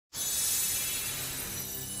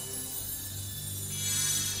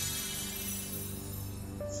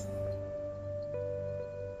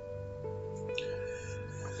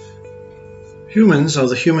Humans, or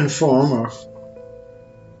the human form, or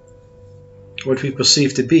what we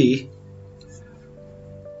perceive to be,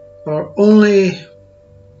 are only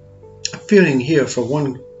appearing here for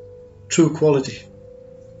one true quality.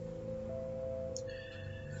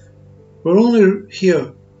 We're only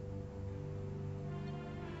here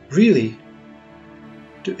really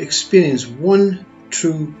to experience one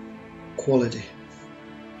true quality,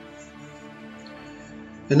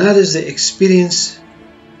 and that is the experience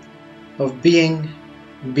of being.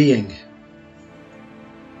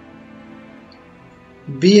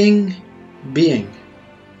 Being,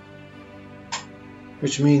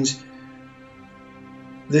 which means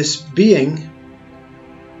this being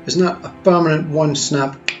is not a permanent one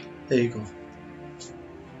snap, there you go.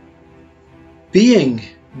 Being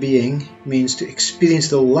means to experience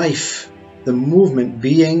the life, the movement,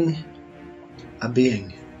 being a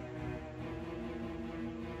being.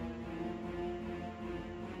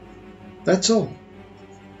 That's all.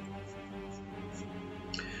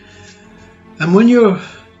 And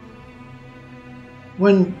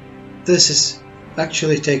when this is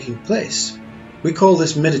actually taking place, we call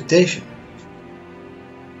this meditation.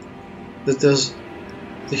 That there's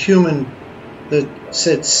the human that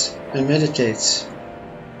sits and meditates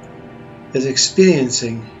is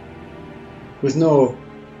experiencing with no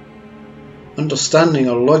understanding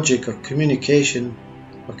or logic or communication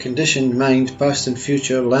or conditioned mind, past and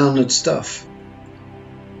future, learned stuff,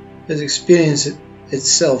 is experiencing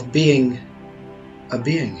itself being a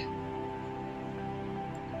being.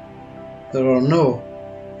 There are no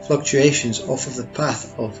fluctuations off of the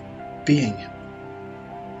path of being.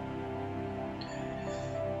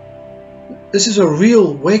 This is a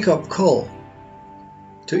real wake-up call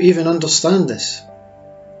to even understand this.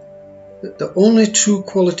 That the only true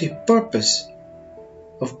quality purpose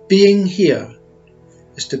of being here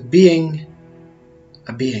is to being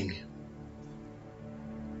a being.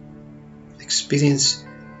 Experience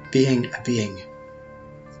being a being.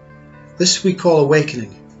 This we call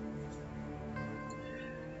awakening.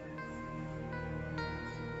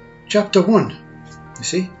 Chapter 1, you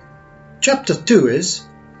see. Chapter 2 is,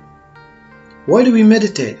 why do we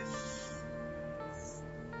meditate?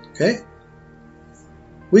 Okay?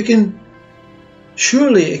 We can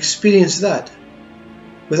surely experience that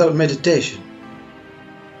without meditation.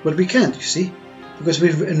 But we can't, you see, because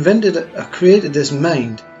we've created this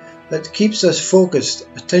mind that keeps us focused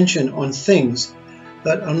attention on things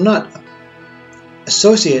that are not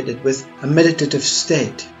associated with a meditative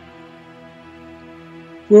state.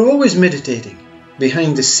 We're always meditating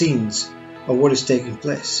behind the scenes of what is taking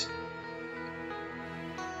place.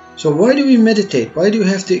 So why do we meditate? Why do we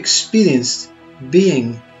have to experience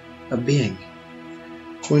being a being,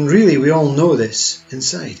 when really we all know this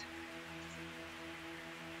inside?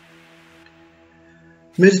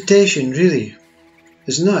 Meditation really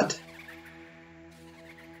is not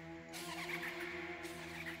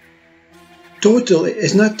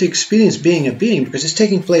to experience being a being, because it's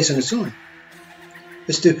taking place on its own.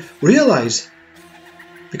 It's to realize,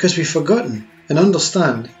 because we've forgotten and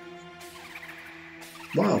understand,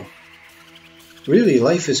 wow, really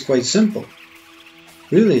life is quite simple.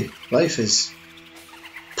 Really life is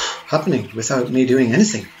happening without me doing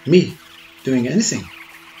anything.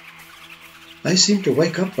 I seem to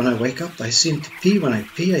wake up when I wake up. I seem to pee when I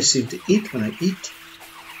pee. I seem to eat when I eat.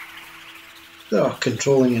 There are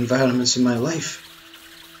controlling environments in my life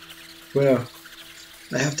where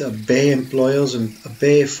I have to obey employers and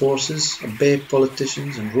obey forces, obey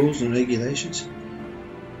politicians and rules and regulations.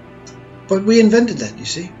 But we invented that, you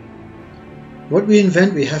see. What we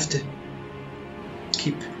invent, we have to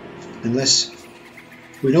keep. Unless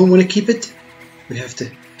we don't want to keep it, we have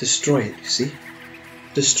to destroy it, you see.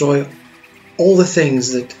 Destroy all the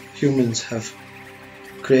things that humans have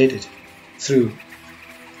created through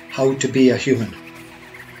how to be a human.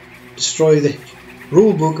 Destroy the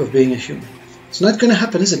rule book of being a human. It's not going to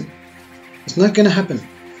happen, is it? It's not going to happen.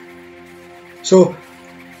 So,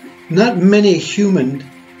 not many human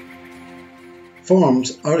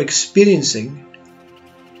forms are experiencing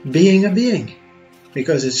being a being,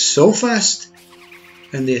 because it's so fast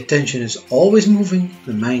and the attention is always moving,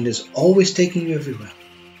 the mind is always taking you everywhere.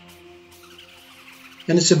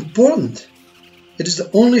 And it's important. It is the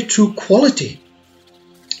only true quality.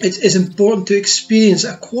 It is important to experience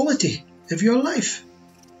a quality of your life.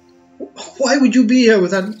 Why would you be here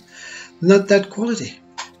without not that quality?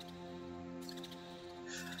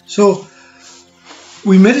 So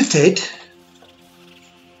we meditate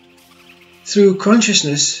through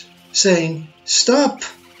consciousness saying, stop.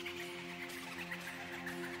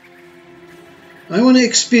 I want to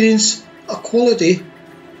experience a quality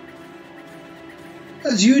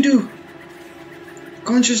as you do.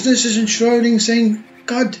 Consciousness is enshrouding, saying,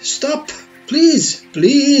 God, stop, please,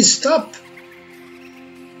 please stop.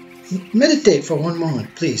 Meditate for one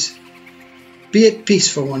moment, please. Be at peace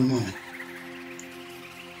for one moment.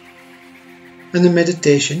 And the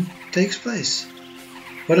meditation takes place.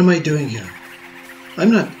 What am I doing here?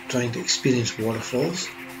 I'm not trying to experience waterfalls.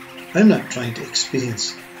 I'm not trying to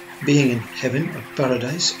experience being in heaven or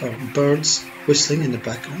paradise or birds whistling in the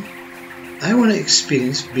background. I want to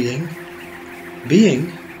experience being a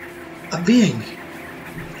being.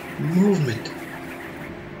 Movement.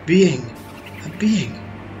 Being a being.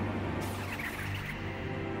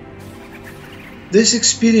 This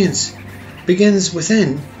experience begins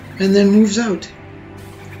within and then moves out.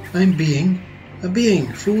 I'm being a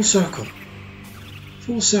being. Full circle.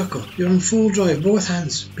 Full circle. You're in full drive. Both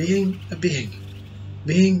hands. Being a being.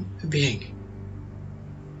 Being a being.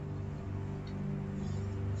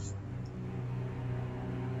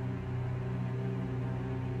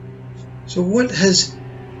 So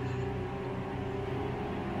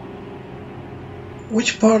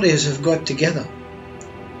which parties have got together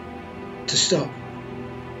to stop?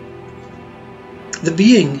 The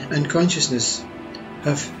being and consciousness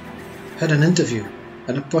have had an interview,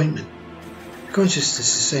 an appointment. Consciousness is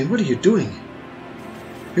saying, what are you doing?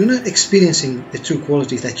 You're not experiencing the true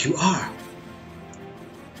quality that you are.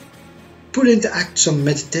 Put into act some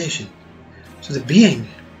meditation. So the being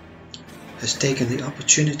has taken the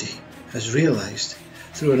opportunity, has realized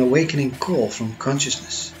through an awakening call from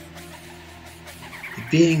consciousness. The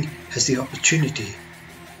being has the opportunity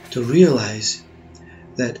to realize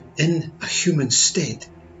that in a human state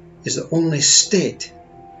is the only state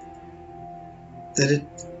that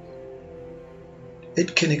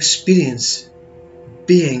it can experience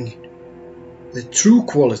being the true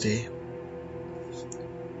quality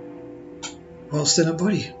whilst in a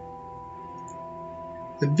body.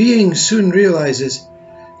 The being soon realizes,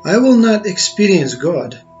 I will not experience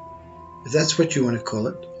God, if that's what you want to call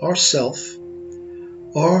it, or self,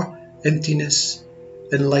 or emptiness,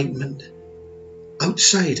 enlightenment,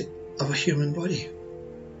 outside of a human body.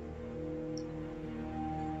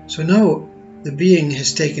 So now the being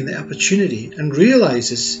has taken the opportunity and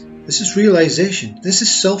realizes, this is realization, this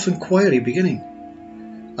is self-inquiry beginning.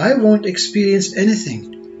 I won't experience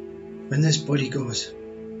anything when this body goes.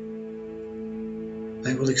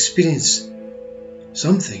 I will experience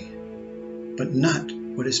something, but not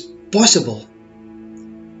what is possible.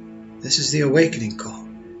 This is the awakening call.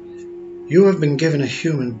 You have been given a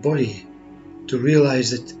human body to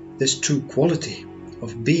realize that this true quality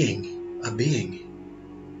of being a being,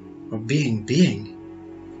 or being.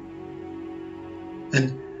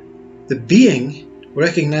 And the being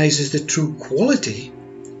recognizes the true quality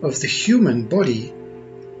of the human body,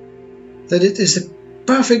 that it is the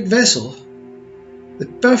perfect vessel, the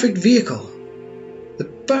perfect vehicle, the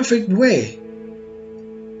perfect way,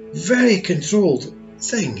 very controlled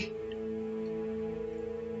thing,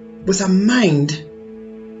 with a mind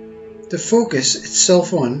to focus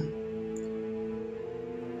itself on.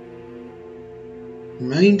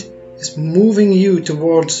 Mind is moving you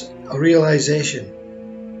towards a realization.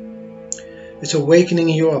 It's awakening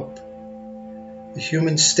you up. The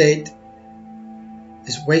human state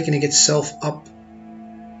is wakening itself up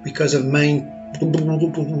because of mind.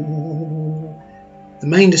 The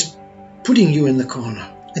mind is putting you in the corner,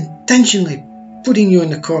 intentionally putting you in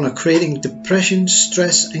the corner, creating depression,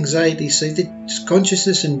 stress, anxiety, so that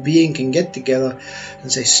consciousness and being can get together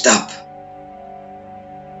and say, stop!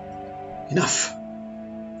 Enough!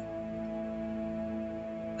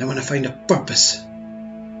 I want to find a purpose.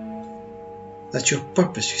 That's your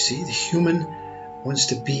purpose, you see. The human wants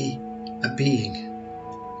to be a being.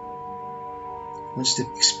 Wants to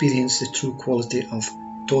experience the true quality of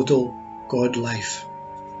total God life.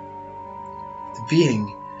 The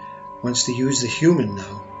being wants to use the human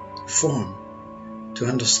now form to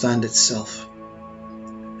understand itself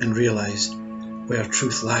and realize where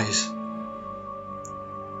truth lies.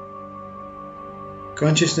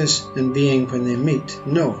 Consciousness and being, when they meet,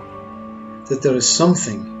 know that there is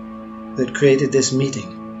something that created this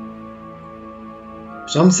meeting.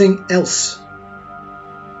 Something else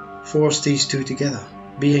forced these two together,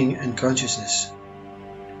 being and consciousness.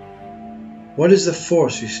 What is the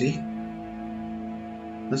force, you see?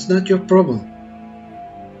 That's not your problem.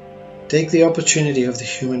 Take the opportunity of the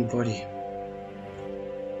human body.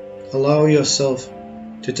 Allow yourself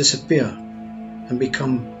to disappear and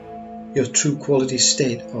become your true quality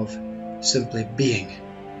state of simply being.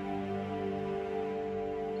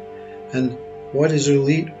 And what is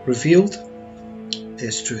revealed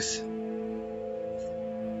is truth.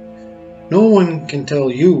 No one can tell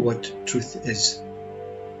you what truth is.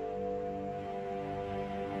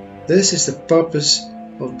 This is the purpose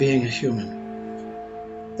of being a human.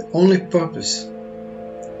 The only purpose.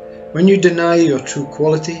 When you deny your true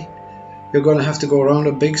quality, you're going to have to go around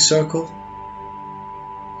a big circle,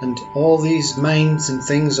 and all these minds and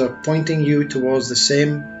things are pointing you towards the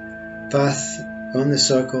same path on the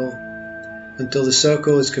circle until the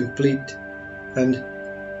circle is complete and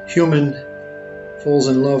human falls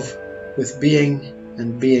in love with being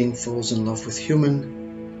and being falls in love with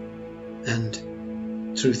human and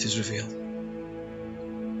truth is revealed.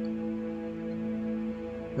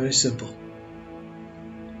 Very simple.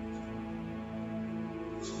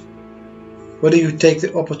 Whether you take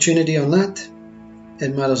the opportunity or not,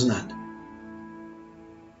 it matters not.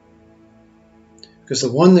 Because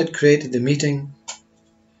the one that created the meeting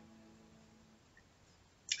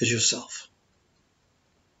is yourself.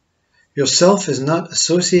 Yourself is not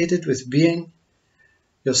associated with being.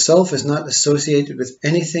 Yourself is not associated with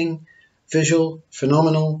anything visual,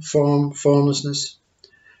 phenomenal, form, formlessness.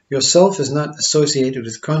 Yourself is not associated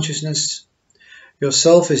with consciousness.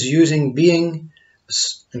 Yourself is using being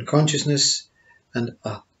and consciousness and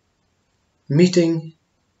a meeting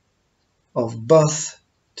of birth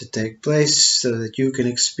to take place so that you can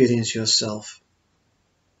experience yourself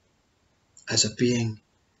as a being,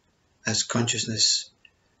 as consciousness,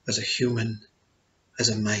 as a human, as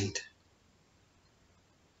a mind.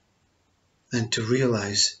 And to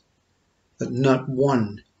realize that not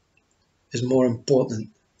one is more important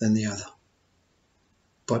than the other,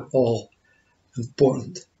 but all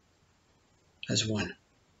important as one.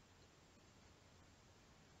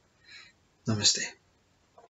 Namaste.